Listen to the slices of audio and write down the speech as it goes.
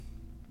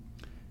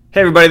Hey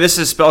everybody, this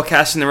is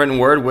Spellcasting the Written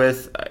Word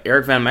with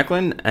Eric Van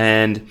Mechelen,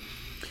 and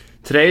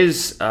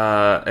today's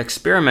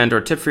experiment or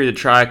tip for you to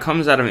try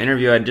comes out of an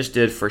interview I just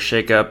did for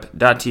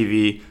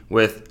ShakeUp.tv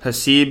with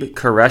Haseeb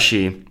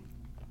Qureshi,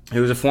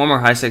 who is a former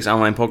high-stakes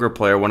online poker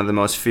player, one of the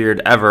most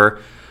feared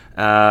ever,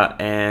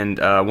 and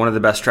one of the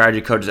best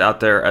strategy coaches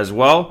out there as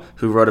well,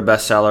 who wrote a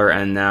bestseller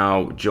and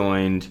now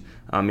joined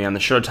me on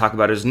the show to talk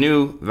about his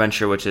new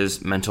venture, which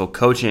is mental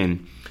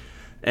coaching.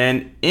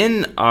 And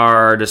in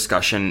our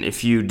discussion,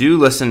 if you do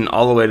listen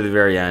all the way to the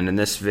very end, and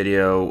this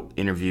video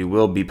interview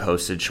will be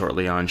posted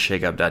shortly on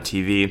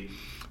shakeup.tv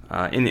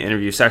in the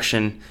interview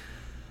section,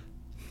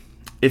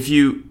 if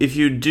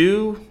you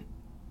do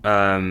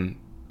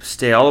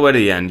stay all the way to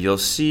the end, you'll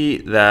see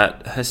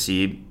that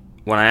Haseeb,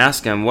 when I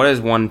ask him, what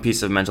is one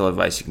piece of mental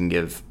advice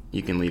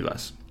you can leave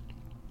us?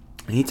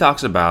 And he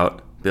talks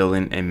about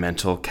building a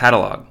mental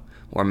catalog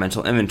or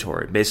mental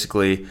inventory.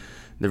 Basically,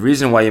 the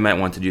reason why you might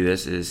want to do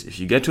this is if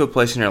you get to a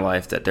place in your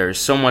life that there is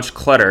so much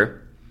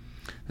clutter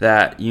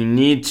that you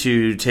need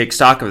to take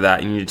stock of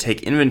that. You need to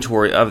take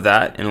inventory of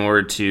that in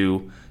order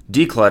to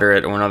declutter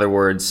it, or in other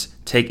words,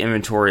 take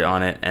inventory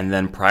on it and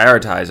then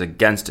prioritize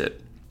against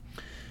it.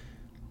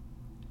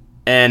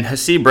 And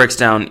Haseeb breaks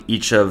down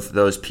each of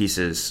those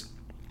pieces.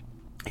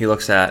 He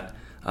looks at,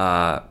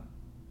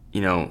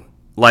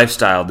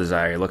 lifestyle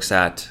desire. He looks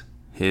at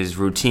his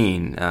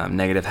routine,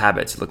 negative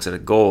habits. He looks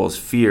at goals,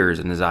 fears,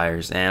 and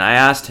desires. And I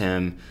asked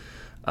him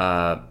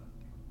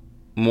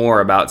more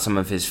about some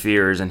of his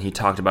fears, and he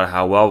talked about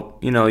how,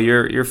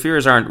 your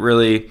fears aren't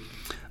really,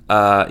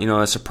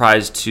 a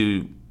surprise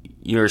to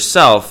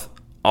yourself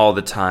all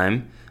the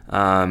time,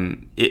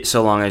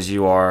 so long as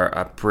you are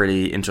a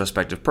pretty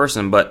introspective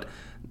person, but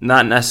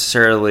not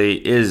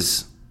necessarily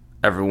is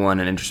everyone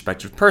an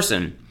introspective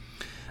person.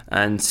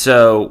 And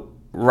so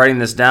writing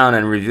this down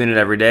and reviewing it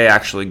every day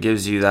actually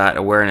gives you that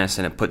awareness,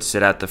 and it puts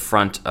it at the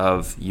front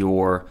of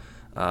your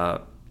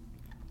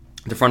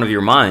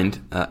mind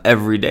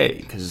every day,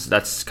 because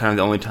that's kind of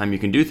the only time you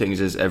can do things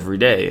is every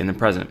day in the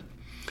present.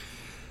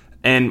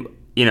 And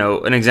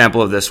an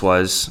example of this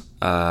was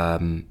I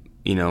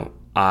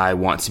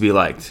want to be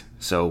liked.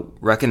 So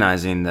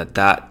recognizing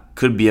that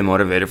could be a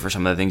motivator for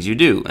some of the things you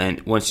do, and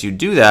once you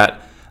do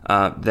that,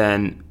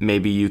 then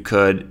maybe you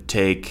could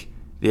take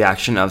the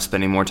action of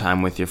spending more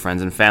time with your friends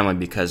and family,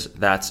 because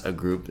that's a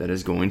group that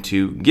is going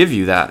to give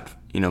you that,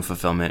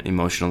 fulfillment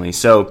emotionally.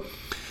 So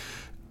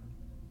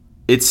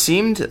it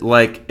seemed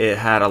like it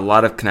had a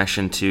lot of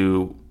connection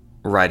to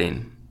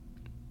writing.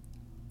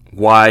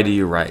 Why do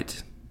you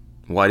write?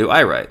 Why do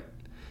I write?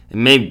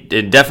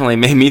 It definitely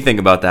made me think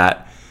about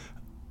that.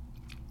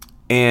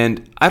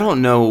 And I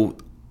don't know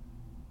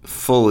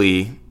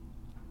fully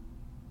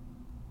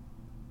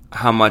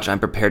how much I'm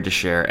prepared to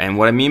share. And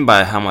what I mean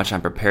by how much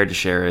I'm prepared to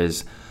share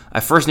is I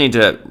first need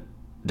to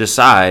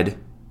decide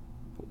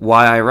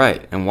why I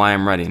write and why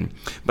I'm writing.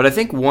 But I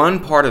think one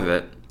part of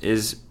it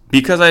is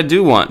because I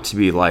do want to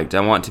be liked.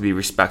 I want to be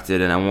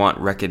respected, and I want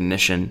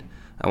recognition.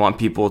 I want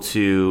people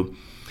to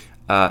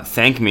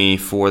thank me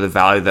for the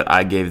value that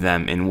I gave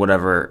them in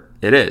whatever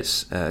it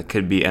is. It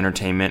could be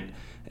entertainment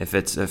if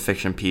it's a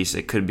fiction piece.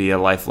 It could be a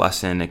life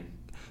lesson. It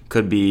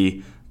could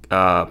be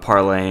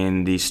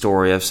parlaying the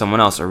story of someone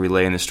else or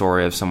relaying the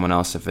story of someone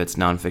else if it's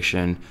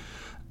nonfiction.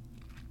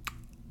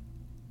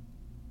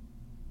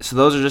 So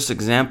those are just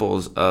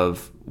examples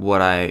of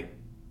what I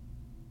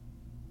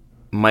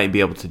might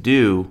be able to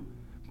do,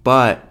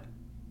 but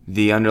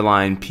the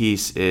underlying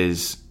piece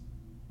is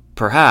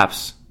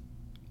perhaps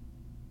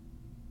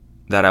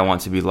that I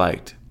want to be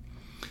liked.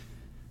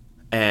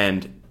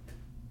 And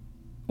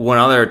one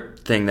other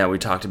thing that we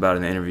talked about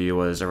in the interview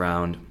was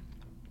around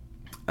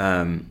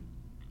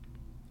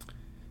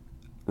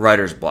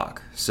writer's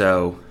block.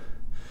 So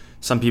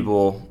a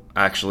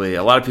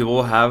lot of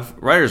people have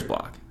writer's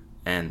block,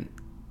 and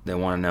they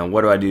want to know,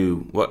 what do I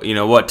do?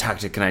 What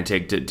tactic can I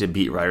take to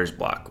beat writer's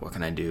block? What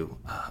can I do?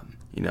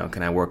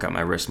 Can I work out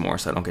my wrist more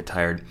so I don't get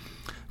tired?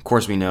 Of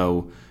course, we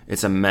know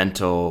it's a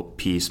mental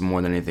piece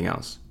more than anything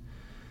else.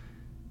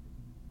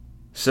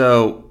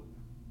 So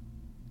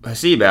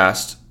Haseeb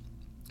asked,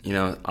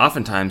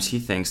 oftentimes he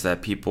thinks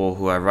that people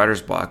who have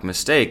writer's block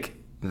mistake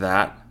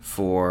that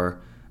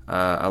for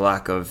a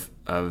lack of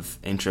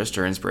interest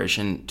or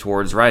inspiration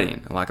towards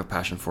writing, a lack of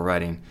passion for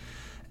writing.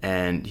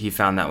 And he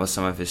found that with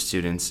some of his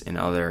students in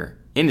other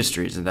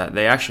industries, and that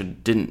they actually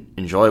didn't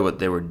enjoy what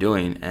they were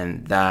doing,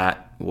 and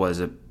that was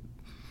a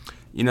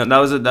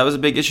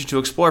big issue to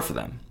explore for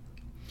them.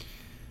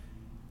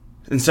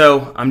 And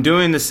so I'm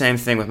doing the same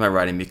thing with my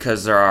writing,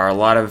 because there are a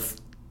lot of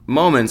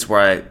moments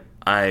where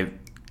I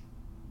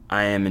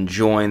am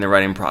enjoying the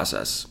writing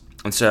process.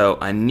 And so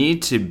I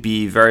need to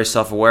be very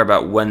self-aware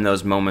about when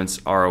those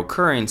moments are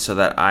occurring so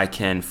that I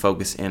can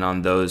focus in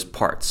on those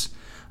parts.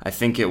 I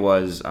think it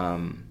was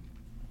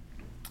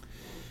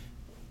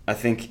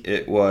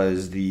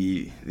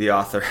the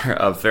author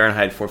of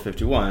Fahrenheit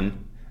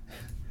 451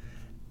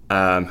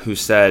 who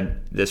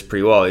said this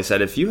pretty well. He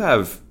said, if you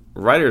have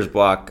writer's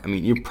block,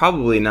 you're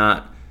probably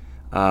not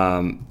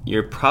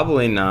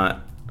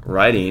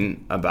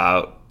writing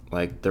about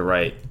like the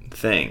right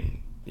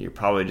thing. You're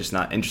probably just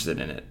not interested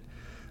in it.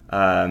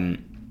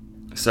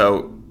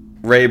 So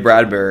Ray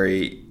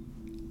Bradbury,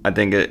 I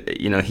think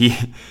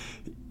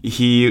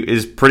he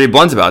is pretty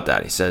blunt about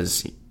that. He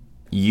says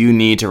you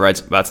need to write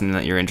about something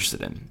that you're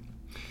interested in.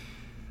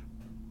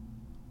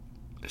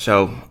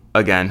 So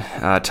again,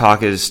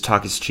 talk is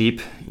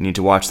cheap. You need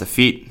to watch the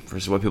feet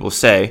versus what people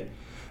say.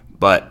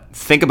 But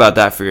think about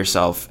that for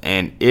yourself.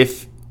 And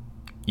if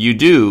you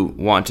do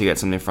want to get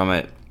something from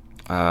it,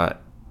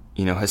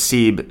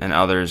 Hasib and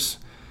others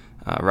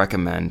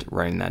recommend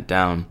writing that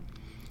down.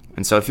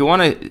 And so if you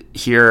want to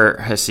hear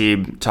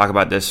Hasib talk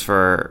about this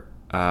for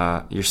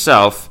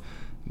yourself,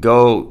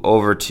 go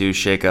over to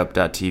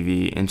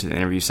shakeup.tv into the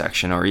interview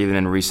section, or even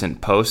in recent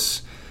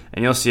posts,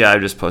 and you'll see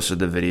I've just posted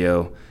the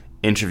video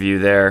interview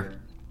there.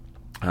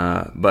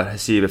 But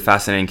Hasib, a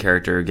fascinating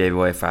character, gave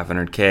away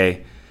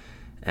 $500K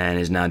and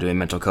is now doing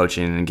mental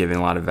coaching and giving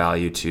a lot of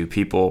value to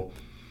people.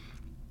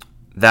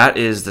 That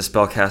is the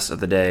Spellcast of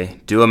the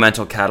day. Do a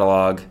mental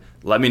catalog.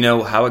 Let me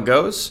know how it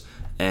goes,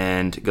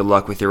 and good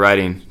luck with your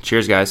writing.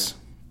 Cheers, guys.